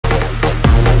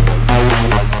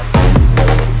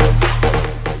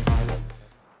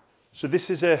So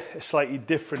this is a slightly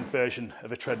different version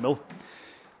of a treadmill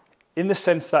in the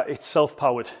sense that it's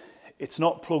self-powered. It's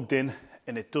not plugged in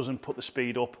and it doesn't put the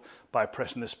speed up by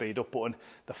pressing the speed up button.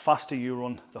 The faster you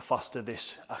run, the faster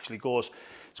this actually goes.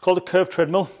 It's called a Curve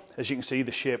Treadmill. As you can see,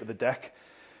 the shape of the deck.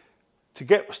 To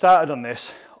get started on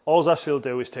this, all Ashley will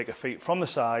do is take her feet from the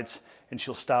sides and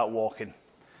she'll start walking.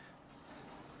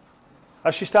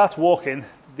 As she starts walking,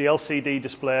 the LCD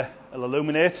display will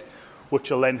illuminate,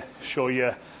 which will then show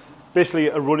you basically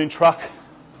a running track.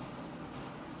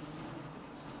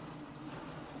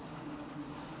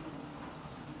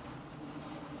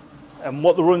 And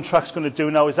what the running track's going to do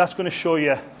now is that's going to show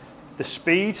you the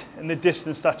speed and the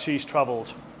distance that she's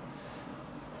travelled.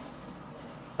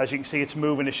 As you can see, it's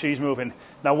moving as she's moving.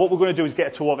 Now what we're going to do is get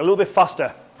her to walk a little bit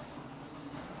faster.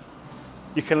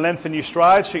 You can lengthen your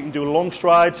strides, so you can do long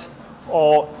strides,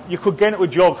 or you could get into a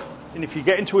jog. And if you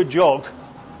get into a jog,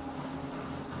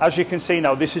 as you can see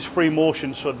now, this is free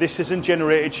motion, so this isn't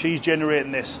generated, she's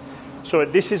generating this. So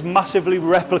this is massively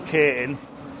replicating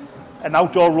an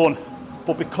outdoor run.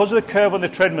 But because of the curve on the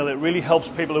treadmill, it really helps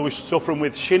people who are suffering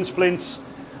with shin splints,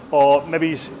 or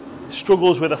maybe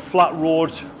struggles with a flat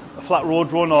road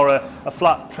run or a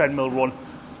flat treadmill run.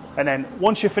 And then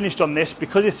once you're finished on this,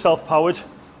 because it's self-powered,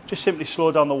 just simply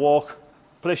slow down the walk,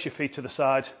 place your feet to the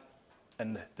side,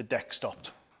 and the deck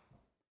stopped.